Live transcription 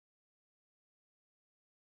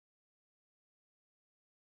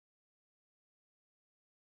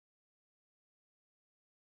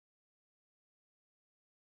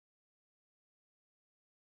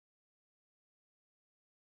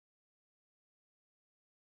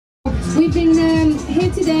We've been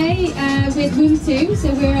here today with Mim Suleiman,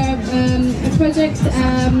 so we're a project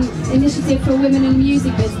initiative for women in the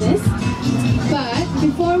music business. But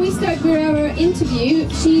before we start with our interview,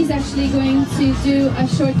 she's actually going to do a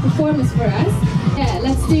short performance for us. Yeah,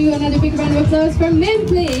 let's do another big round of applause for Mim,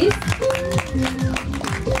 please.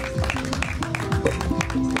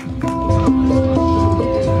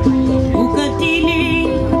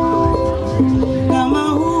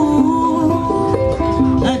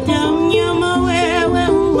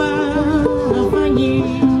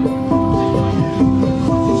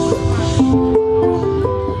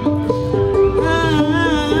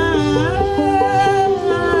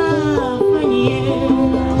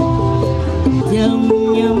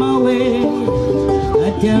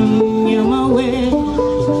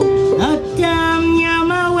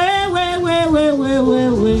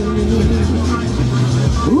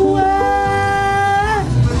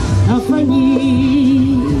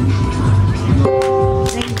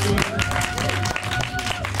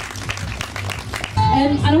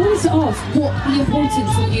 And I wanted to ask what the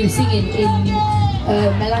importance of you singing in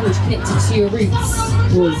my language connected to your roots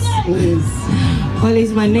was. Well,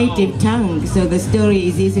 it's my native tongue, so the story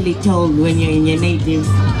is easily told when you're in your native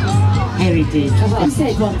heritage. You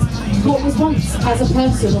said once, what was once as a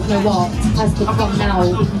person of no art has become now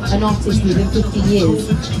an artist within 15 years.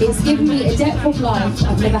 It's given me a depth of life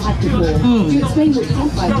I've never had before. Can you explain what you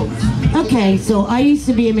meant by this? Okay, so I used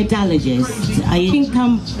to be a metallurgist. I didn't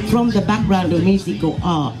come from the background of musical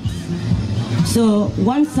art. So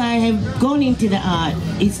once I have gone into the art,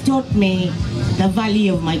 it's taught me the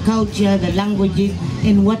value of my culture, the languages,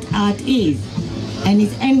 and what art is. And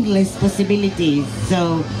it's endless possibilities.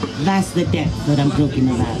 So that's the depth that I'm talking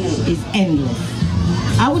about. It's endless.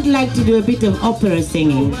 I would like to do a bit of opera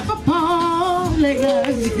singing.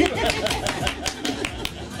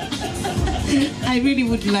 I really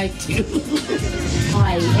would like to.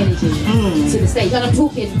 High energy to the stage, and I'm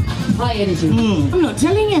talking high energy. I'm not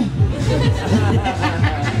telling you.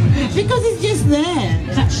 Because it's just there.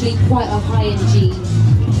 It's actually quite a high energy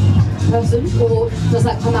person, or does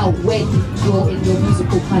that come out when you're in your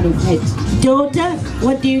musical kind of head? Daughter,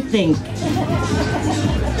 what do you think?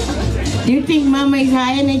 Do you think Mama is a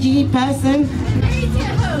high energy person?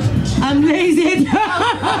 I'm lazy.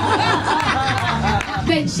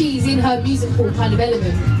 When she's in her musical kind of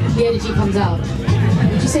element, the energy comes out.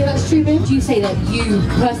 Would you say that's true, Ben? Do you say that you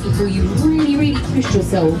personally feel you really pushed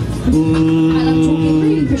yourself? And I'm talking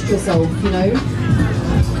really pushed yourself, you know?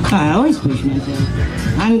 I always push myself.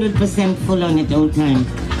 100% full on at all times.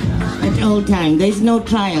 At all times. There's no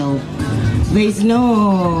trial. There's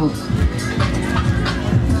no...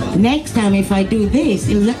 Next time if I do this,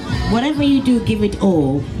 whatever you do, give it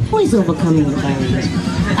all. Always overcoming the barriers.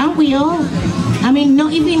 Aren't we all? I mean,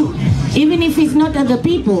 not even if it's not other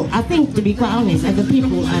people, I think, to be quite honest, other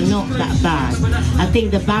people are not that bad. I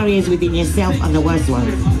think the barriers within yourself are the worst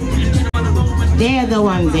ones. They're the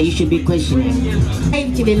ones that you should be questioning. I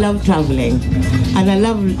actually love traveling, and I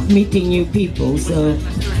love meeting new people, so...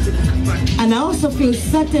 And I also feel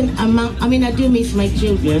certain amount, I mean, I do miss my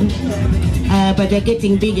children, but they're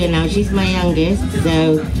getting bigger now. She's my youngest,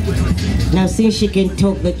 so now since she can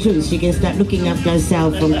talk the truth, she can start looking after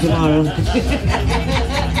herself from tomorrow.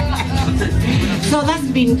 So that's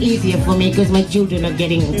been easier for me because my children are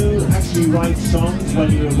getting... Did you actually write songs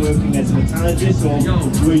when you were working as a metallurgist, or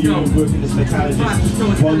were you working as a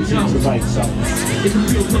metallurgist wanting to write songs?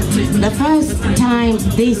 The first time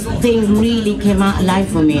this thing really came out alive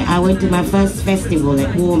for me, I went to my first festival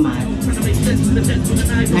at Walmart,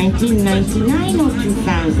 1999 or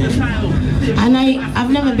 2000, and I've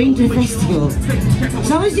never been to a festival,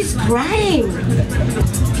 so I was just crying.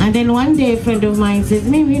 And then one day a friend of mine says,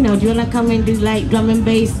 Mim, you know, do you want to come and do like drum and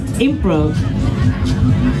bass improv?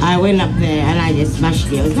 I went up there and I just smashed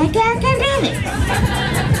it. I was like, yeah, I can do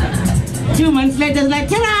it. 2 months later, I was like,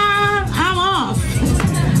 ta-da, I'm off.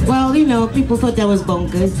 Well, you know, people thought I was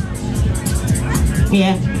bonkers.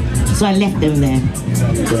 Yeah, so I left them there.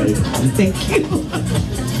 Great. Thank you.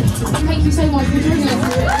 Thank you so much for joining us.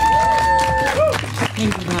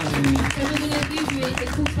 Thank you for having me. So we're going to give you in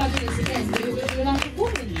 45 minutes again. We're like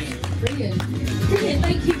performing. Brilliant. Brilliant.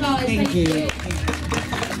 Thank you guys. Thank you.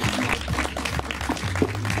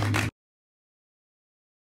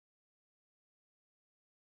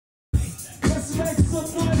 Let's make some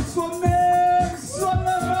noise for Mim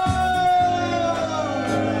Suleiman!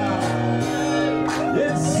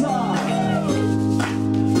 Yes, sir!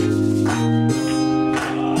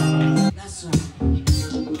 That's right.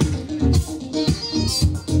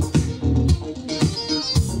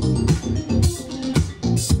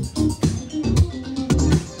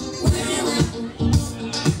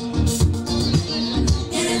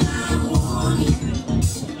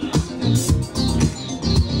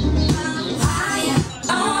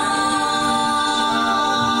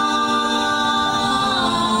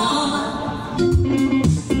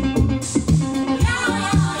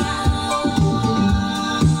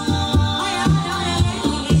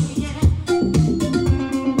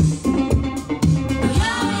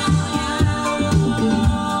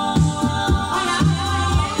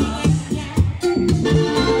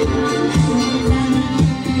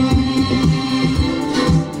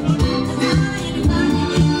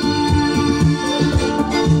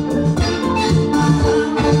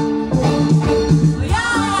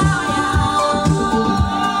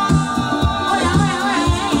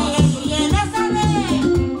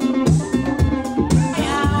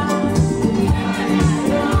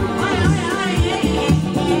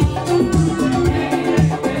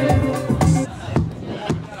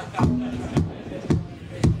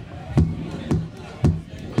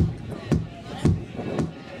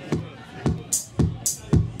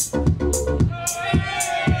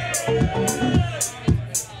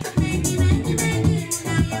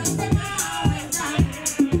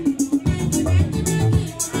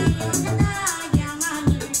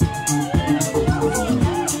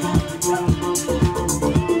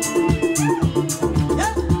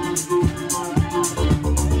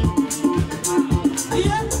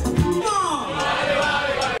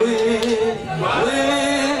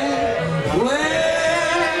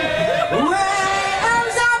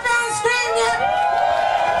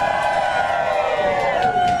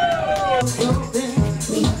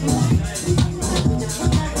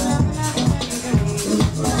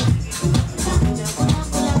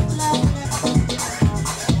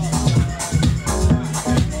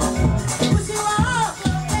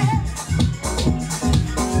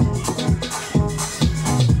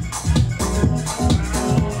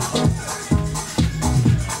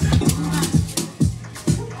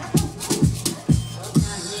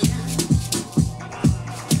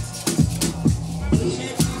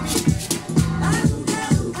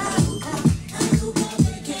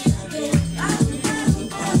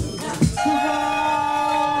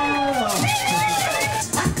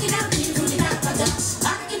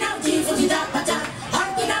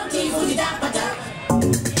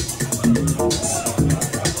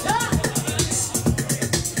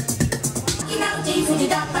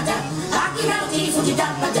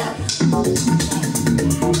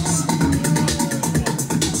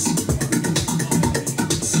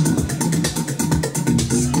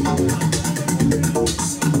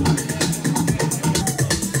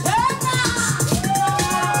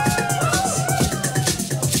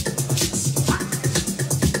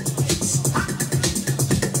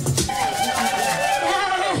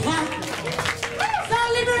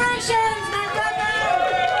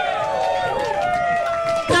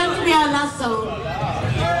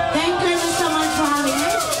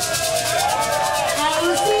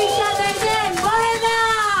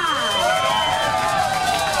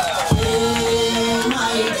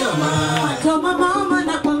 Come on.